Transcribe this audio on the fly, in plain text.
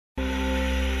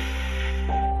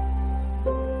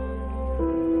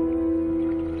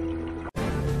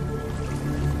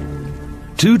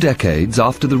2 decades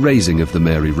after the raising of the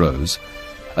Mary Rose,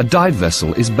 a dive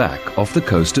vessel is back off the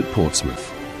coast at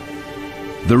Portsmouth.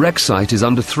 The wreck site is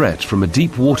under threat from a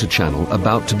deep water channel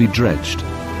about to be dredged.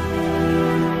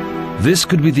 This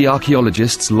could be the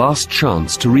archaeologists' last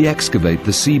chance to re-excavate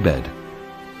the seabed.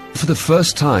 For the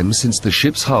first time since the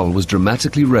ship's hull was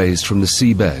dramatically raised from the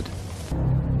seabed.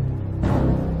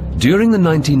 During the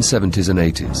 1970s and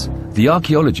 80s, the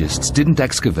archaeologists didn't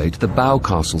excavate the bow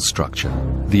castle structure,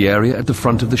 the area at the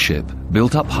front of the ship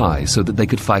built up high so that they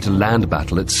could fight a land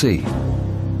battle at sea.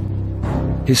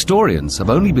 Historians have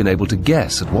only been able to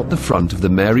guess at what the front of the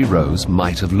Mary Rose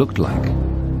might have looked like.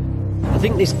 I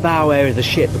think this bow area of the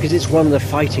ship, because it's one of the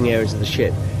fighting areas of the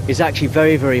ship, is actually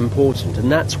very, very important,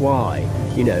 and that's why,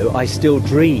 you know, I still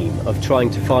dream of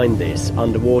trying to find this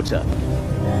underwater.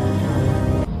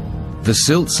 The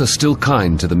silts are still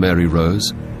kind to the Mary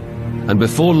Rose, and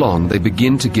before long they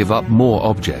begin to give up more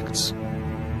objects.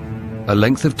 A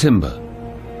length of timber,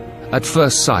 at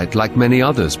first sight like many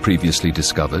others previously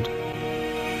discovered.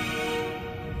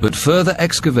 But further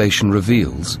excavation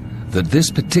reveals that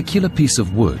this particular piece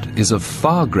of wood is of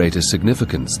far greater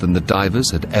significance than the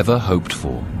divers had ever hoped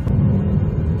for.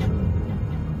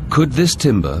 Could this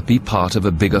timber be part of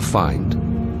a bigger find?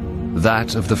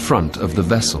 That of the front of the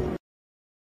vessel.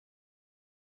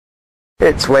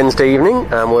 It's Wednesday evening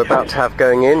and we're about to have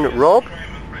going in Rob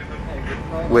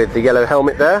with the yellow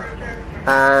helmet there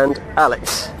and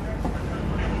Alex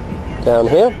down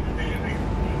here,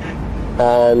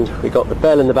 and we got the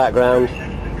bell in the background,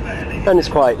 and it's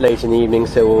quite late in the evening,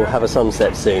 so we'll have a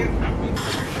sunset soon.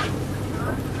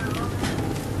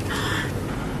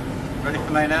 Ready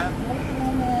for me now?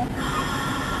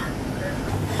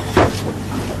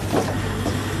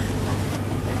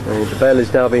 And the bell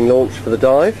is now being launched for the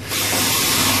dive.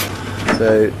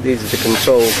 So these are the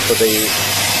controls for the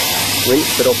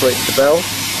winch that operates the bell.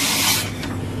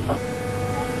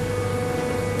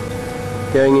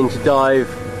 Going into dive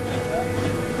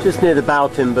just near the bow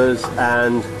timbers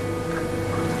and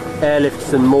airlift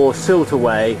some more silt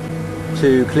away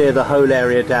to clear the whole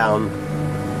area down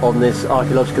on this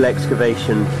archaeological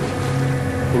excavation,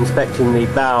 inspecting the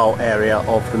bow area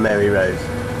of the Mary Rose.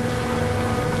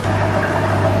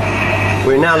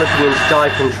 We're now looking into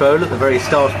dive control at the very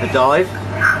start of the dive,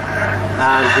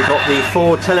 and we've got the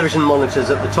 4 television monitors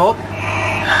at the top,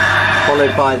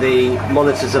 followed by the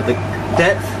monitors of the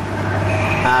depth,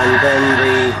 and then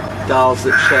the dials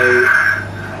that show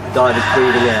divers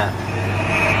breathing air.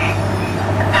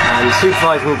 And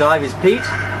supervising the dive is Pete,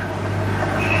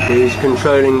 who's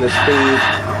controlling the speed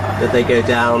that they go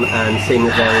down and seeing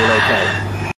that they're all okay.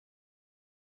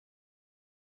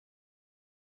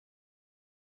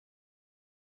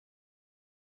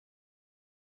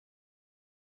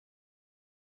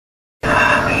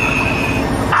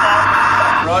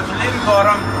 Roger, leaving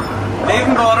bottom.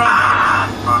 Leaving bottom.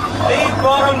 Leave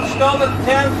bottom, stop at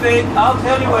 10 feet. I'll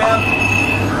tell you when.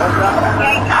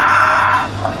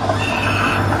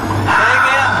 Say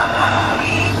again.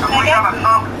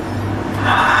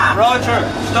 Roger,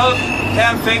 stop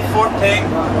 10 feet, 14.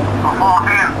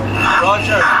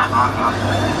 Roger.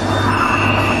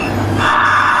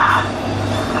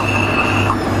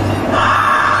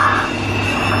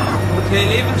 Okay,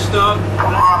 leave and stop.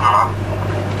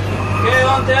 Okay,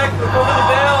 on deck, we're going to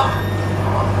bell.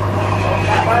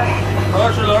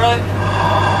 Roger, alright.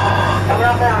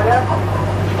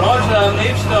 Roger,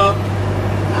 leave stop.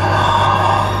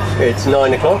 It's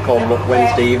 9 o'clock on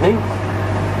Wednesday evening,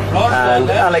 and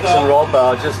Alex and Rob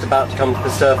are just about to come to the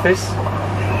surface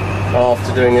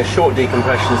after doing a short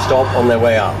decompression stop on their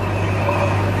way up.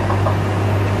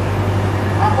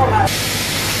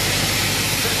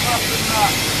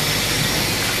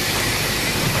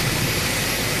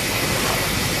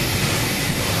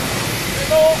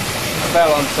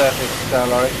 Bell on surface,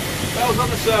 Laurie. Bell's on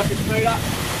the surface, Peter.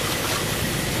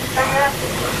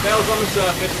 Bell's on the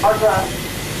surface.